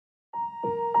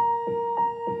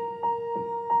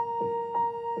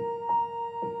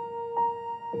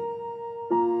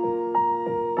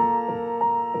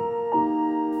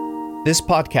This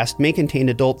podcast may contain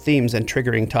adult themes and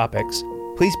triggering topics.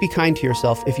 Please be kind to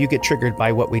yourself if you get triggered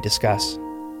by what we discuss.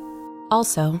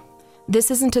 Also,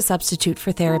 this isn't a substitute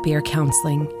for therapy or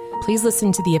counseling. Please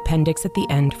listen to the appendix at the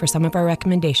end for some of our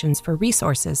recommendations for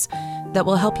resources that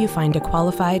will help you find a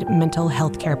qualified mental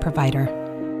health care provider.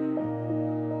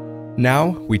 Now,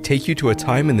 we take you to a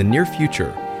time in the near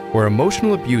future where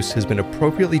emotional abuse has been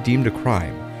appropriately deemed a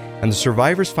crime, and the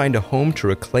survivors find a home to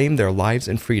reclaim their lives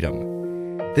and freedom.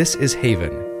 This is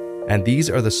Haven, and these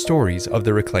are the stories of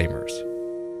the Reclaimers.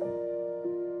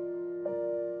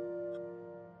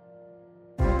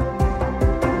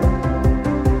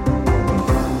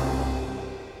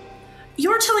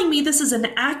 You're telling me this is an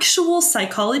actual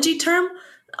psychology term?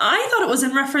 I thought it was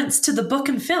in reference to the book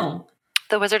and film.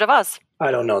 The Wizard of Oz.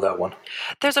 I don't know that one.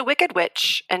 There's a wicked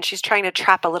witch, and she's trying to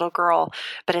trap a little girl.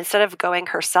 But instead of going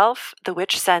herself, the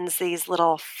witch sends these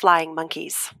little flying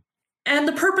monkeys. And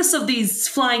the purpose of these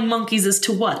flying monkeys is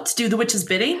to what? Do the witch's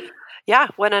bidding? Yeah,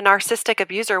 when a narcissistic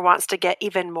abuser wants to get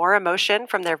even more emotion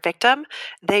from their victim,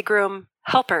 they groom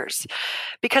helpers.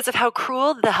 Because of how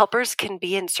cruel the helpers can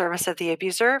be in service of the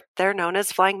abuser, they're known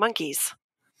as flying monkeys.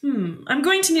 I'm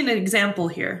going to need an example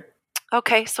here.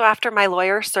 Okay, so after my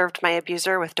lawyer served my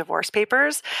abuser with divorce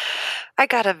papers, I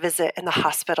got a visit in the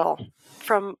hospital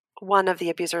from one of the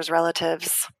abuser's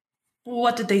relatives.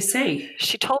 What did they say?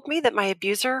 She told me that my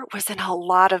abuser was in a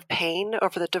lot of pain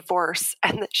over the divorce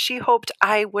and that she hoped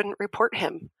I wouldn't report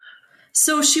him.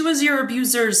 So she was your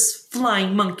abuser's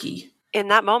flying monkey? In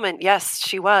that moment, yes,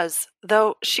 she was,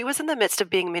 though she was in the midst of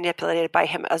being manipulated by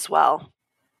him as well.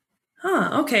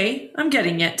 Okay, I'm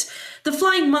getting it. The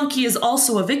flying monkey is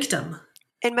also a victim.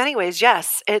 In many ways,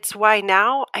 yes. It's why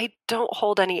now I don't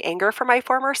hold any anger for my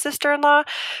former sister-in-law.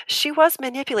 She was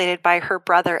manipulated by her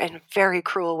brother in very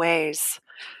cruel ways.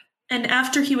 And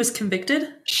after he was convicted?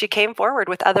 She came forward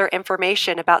with other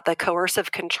information about the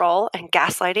coercive control and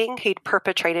gaslighting he'd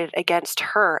perpetrated against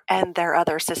her and their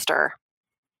other sister.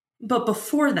 But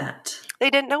before that? They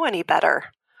didn't know any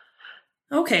better.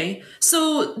 Okay,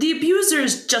 so the abuser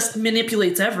just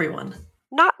manipulates everyone.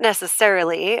 Not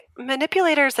necessarily.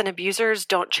 Manipulators and abusers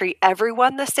don't treat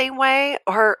everyone the same way,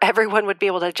 or everyone would be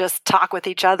able to just talk with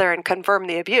each other and confirm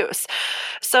the abuse.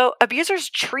 So abusers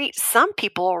treat some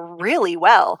people really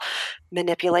well,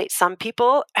 manipulate some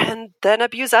people, and then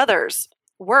abuse others.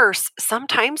 Worse,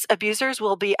 sometimes abusers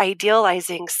will be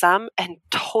idealizing some and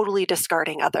totally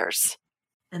discarding others.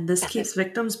 And this keeps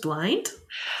victims blind?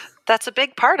 That's a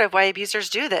big part of why abusers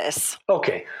do this.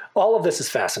 Okay, all of this is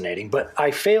fascinating, but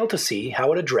I fail to see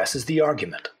how it addresses the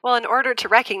argument. Well, in order to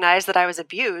recognize that I was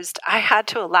abused, I had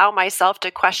to allow myself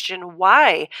to question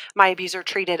why my abuser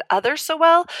treated others so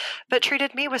well, but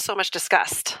treated me with so much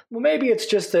disgust. Well, maybe it's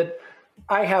just that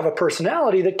I have a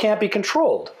personality that can't be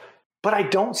controlled, but I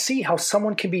don't see how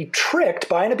someone can be tricked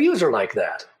by an abuser like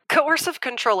that. Coercive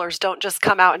controllers don't just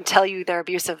come out and tell you they're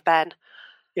abusive, Ben.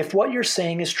 If what you're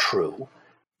saying is true,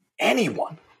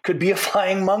 anyone could be a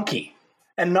flying monkey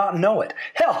and not know it.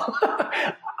 Hell,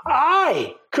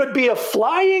 I could be a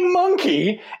flying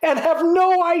monkey and have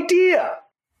no idea.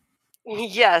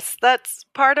 Yes, that's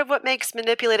part of what makes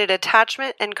manipulated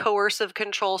attachment and coercive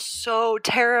control so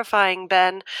terrifying,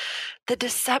 Ben. The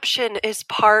deception is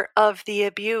part of the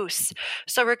abuse.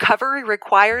 So recovery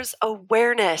requires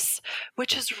awareness,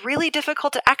 which is really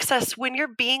difficult to access when you're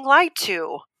being lied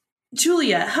to.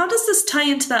 Julia, how does this tie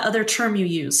into that other term you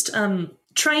used?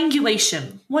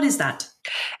 Triangulation. What is that?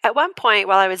 At one point,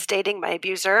 while I was dating my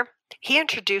abuser, he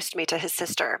introduced me to his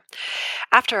sister.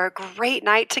 After a great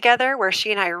night together where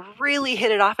she and I really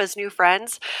hit it off as new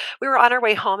friends, we were on our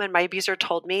way home and my abuser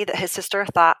told me that his sister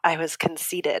thought I was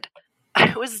conceited.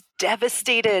 I was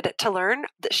devastated to learn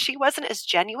that she wasn't as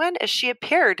genuine as she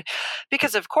appeared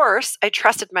because, of course, I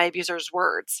trusted my abuser's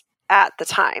words at the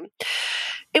time.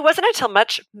 It wasn't until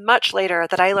much, much later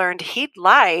that I learned he'd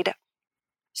lied.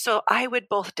 So I would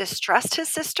both distrust his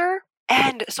sister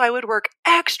and so I would work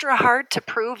extra hard to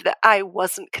prove that I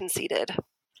wasn't conceited.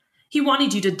 He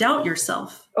wanted you to doubt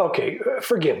yourself. Okay,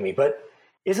 forgive me, but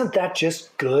isn't that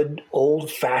just good,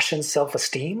 old-fashioned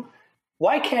self-esteem?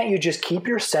 Why can't you just keep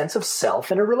your sense of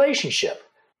self in a relationship?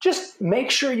 Just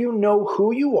make sure you know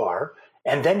who you are,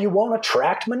 and then you won't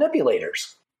attract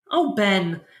manipulators. Oh,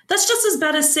 Ben, that's just as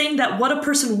bad as saying that what a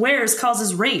person wears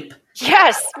causes rape.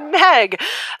 Yes, Meg.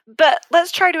 But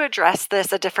let's try to address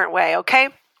this a different way, okay?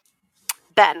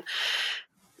 Ben,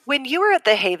 when you were at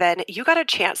the Haven, you got a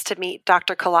chance to meet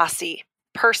Dr.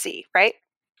 Percy, right?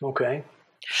 Okay,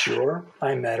 sure,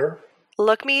 I met her.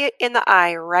 Look me in the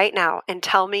eye right now and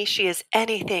tell me she is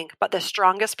anything but the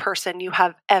strongest person you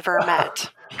have ever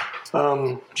met.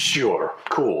 Sure.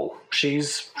 Cool.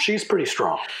 She's pretty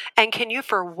strong. And can you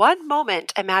for one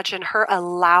moment imagine her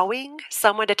allowing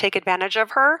someone to take advantage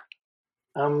of her?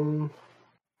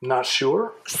 Not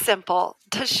sure. Simple.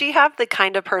 Does she have the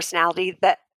kind of personality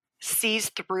that sees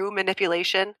through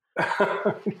manipulation?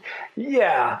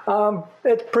 Yeah.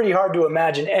 It's pretty hard to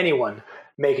imagine anyone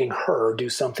making her do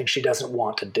something she doesn't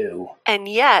want to do. And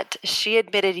yet, she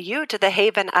admitted you to the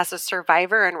Haven as a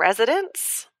survivor in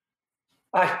residence?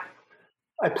 I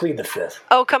plead the fifth.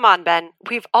 Oh, come on, Ben.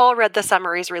 We've all read the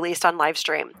summaries released on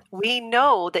Livestream. We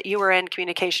know that you were in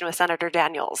communication with Senator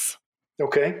Daniels.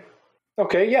 Okay,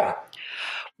 yeah.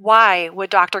 Why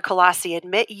would Dr. Colossi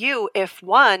admit you if,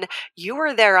 one, you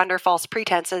were there under false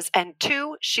pretenses, and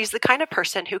two, she's the kind of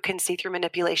person who can see through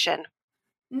manipulation?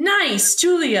 Nice,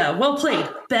 Julia. Well played.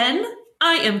 Ben,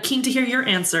 I am keen to hear your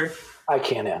answer. I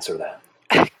can't answer that.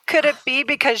 Could it be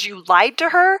because you lied to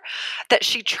her? That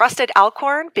she trusted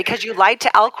Alcorn because you lied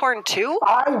to Alcorn too?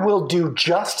 I will do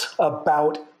just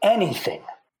about anything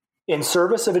in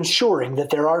service of ensuring that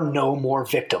there are no more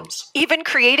victims. Even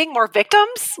creating more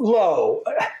victims? Low.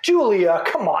 Julia,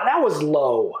 come on, that was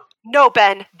low. No,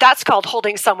 Ben, that's called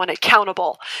holding someone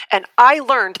accountable. And I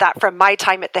learned that from my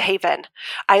time at the Haven.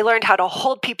 I learned how to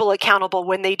hold people accountable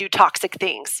when they do toxic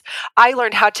things. I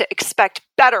learned how to expect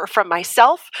better from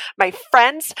myself, my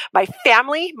friends, my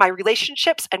family, my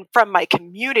relationships, and from my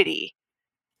community.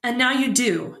 And now you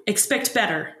do. Expect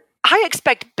better. I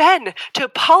expect Ben to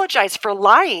apologize for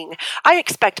lying. I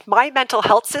expect my mental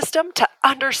health system to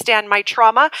understand my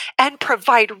trauma and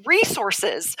provide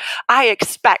resources. I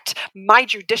expect my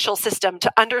judicial system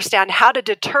to understand how to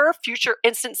deter future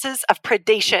instances of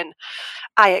predation.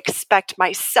 I expect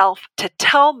myself to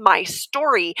tell my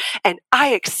story, and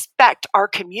I expect our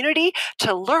community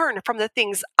to learn from the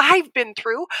things I've been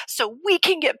through so we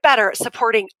can get better at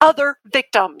supporting other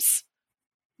victims.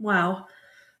 Wow.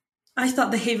 I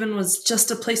thought the Haven was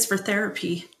just a place for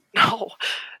therapy. No,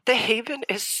 the Haven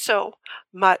is so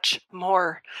much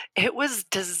more. It was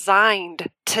designed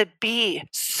to be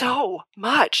so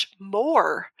much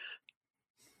more.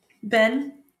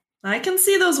 Ben, I can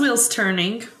see those wheels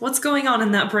turning. What's going on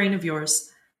in that brain of yours?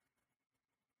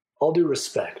 All due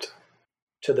respect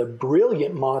to the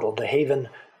brilliant model the Haven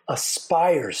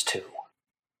aspires to.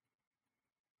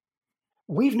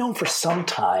 We've known for some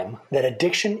time that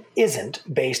addiction isn't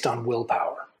based on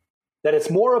willpower, that it's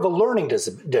more of a learning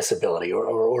disability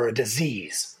or a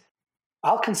disease.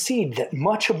 I'll concede that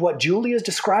much of what Julia is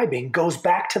describing goes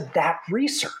back to that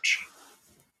research.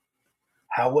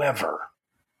 However,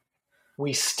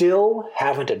 we still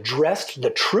haven't addressed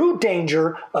the true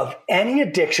danger of any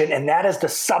addiction, and that is the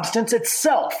substance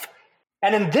itself.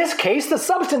 And in this case, the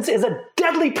substance is a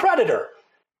deadly predator.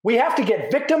 We have to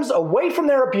get victims away from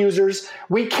their abusers.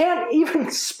 We can't even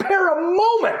spare a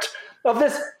moment of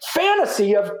this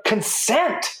fantasy of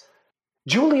consent.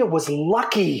 Julia was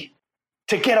lucky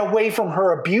to get away from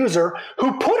her abuser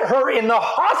who put her in the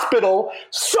hospital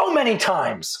so many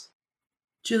times.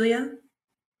 Julia,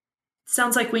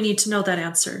 sounds like we need to know that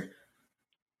answer.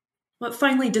 What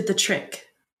finally did the trick?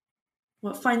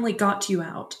 What finally got you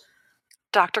out?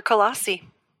 Dr. Colossi.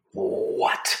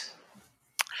 What?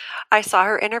 I saw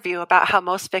her interview about how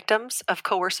most victims of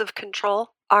coercive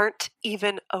control aren't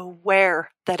even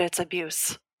aware that it's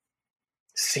abuse.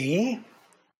 See?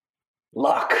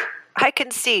 Luck. I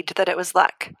concede that it was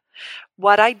luck.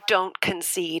 What I don't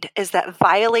concede is that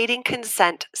violating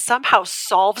consent somehow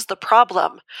solves the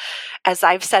problem. As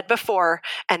I've said before,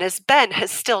 and as Ben has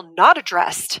still not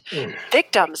addressed,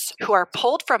 victims who are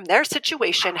pulled from their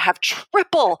situation have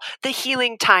triple the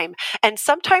healing time and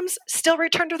sometimes still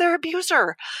return to their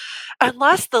abuser.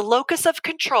 Unless the locus of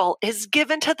control is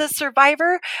given to the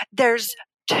survivor, there's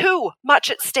too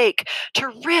much at stake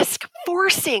to risk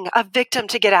forcing a victim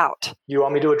to get out. You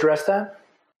want me to address that?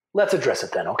 Let's address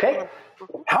it then, okay?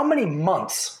 How many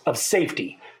months of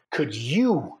safety could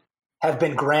you have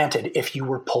been granted if you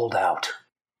were pulled out?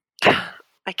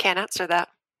 I can't answer that.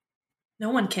 No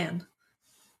one can.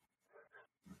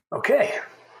 Okay,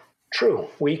 true.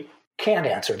 We can't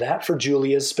answer that for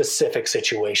Julia's specific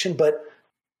situation, but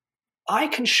I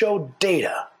can show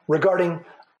data regarding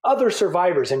other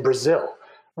survivors in Brazil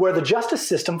where the justice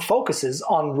system focuses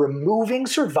on removing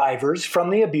survivors from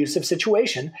the abusive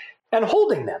situation and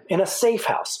holding them in a safe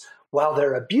house while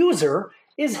their abuser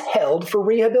is held for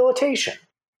rehabilitation.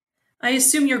 I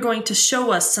assume you're going to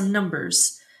show us some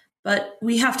numbers, but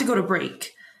we have to go to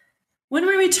break. When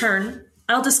we return,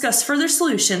 I'll discuss further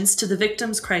solutions to the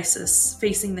victims' crisis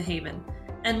facing the Haven,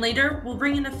 and later we'll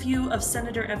bring in a few of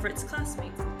Senator Everett's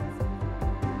classmates.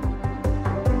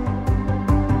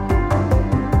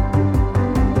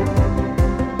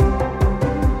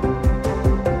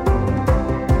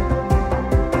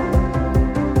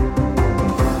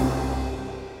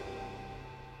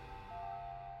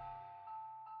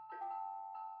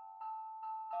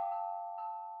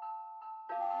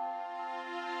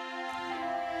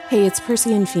 Hey, it's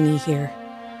Percy and Feeney here.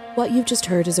 What you've just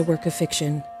heard is a work of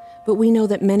fiction, but we know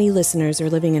that many listeners are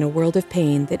living in a world of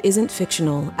pain that isn't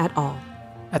fictional at all.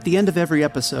 At the end of every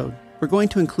episode, we're going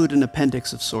to include an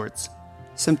appendix of sorts.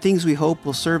 Some things we hope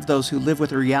will serve those who live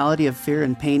with the reality of fear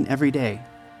and pain every day.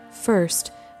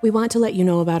 First, we want to let you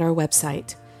know about our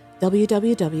website,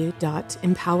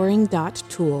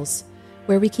 www.empowering.tools,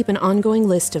 where we keep an ongoing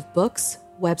list of books,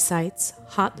 websites,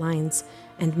 hotlines,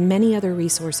 and many other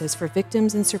resources for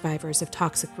victims and survivors of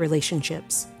toxic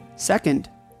relationships. Second,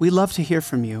 we love to hear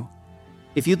from you.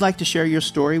 If you'd like to share your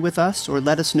story with us or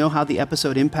let us know how the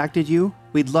episode impacted you,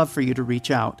 we'd love for you to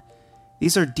reach out.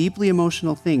 These are deeply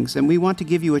emotional things, and we want to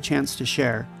give you a chance to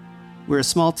share. We're a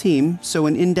small team, so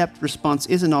an in-depth response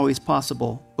isn't always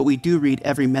possible, but we do read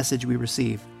every message we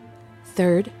receive.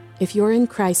 Third, if you're in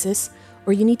crisis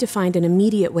or you need to find an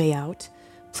immediate way out,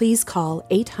 please call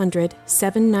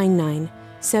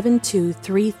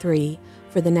 800-799-7233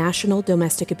 for the National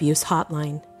Domestic Abuse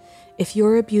Hotline. If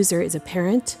your abuser is a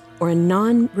parent or a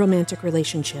non-romantic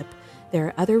relationship, there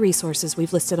are other resources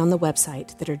we've listed on the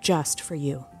website that are just for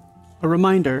you. A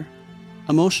reminder,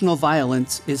 emotional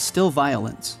violence is still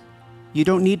violence. You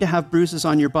don't need to have bruises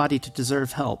on your body to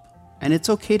deserve help, and it's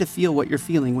okay to feel what you're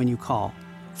feeling when you call.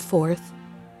 Fourth,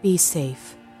 be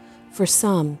safe. For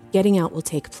some, getting out will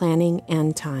take planning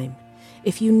and time.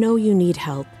 If you know you need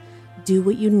help, do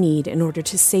what you need in order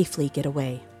to safely get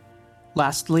away.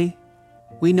 Lastly,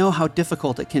 we know how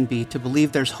difficult it can be to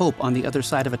believe there's hope on the other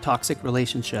side of a toxic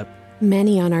relationship.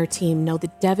 Many on our team know the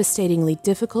devastatingly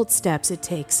difficult steps it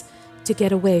takes to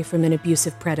get away from an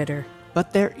abusive predator.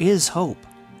 But there is hope.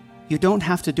 You don't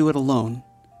have to do it alone.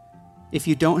 If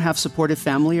you don't have supportive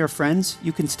family or friends,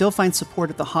 you can still find support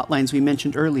at the hotlines we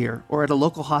mentioned earlier or at a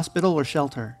local hospital or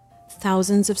shelter.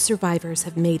 Thousands of survivors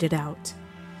have made it out.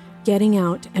 Getting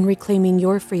out and reclaiming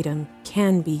your freedom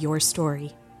can be your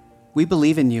story. We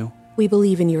believe in you. We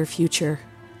believe in your future.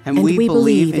 And we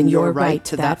believe in your right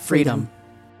to that freedom.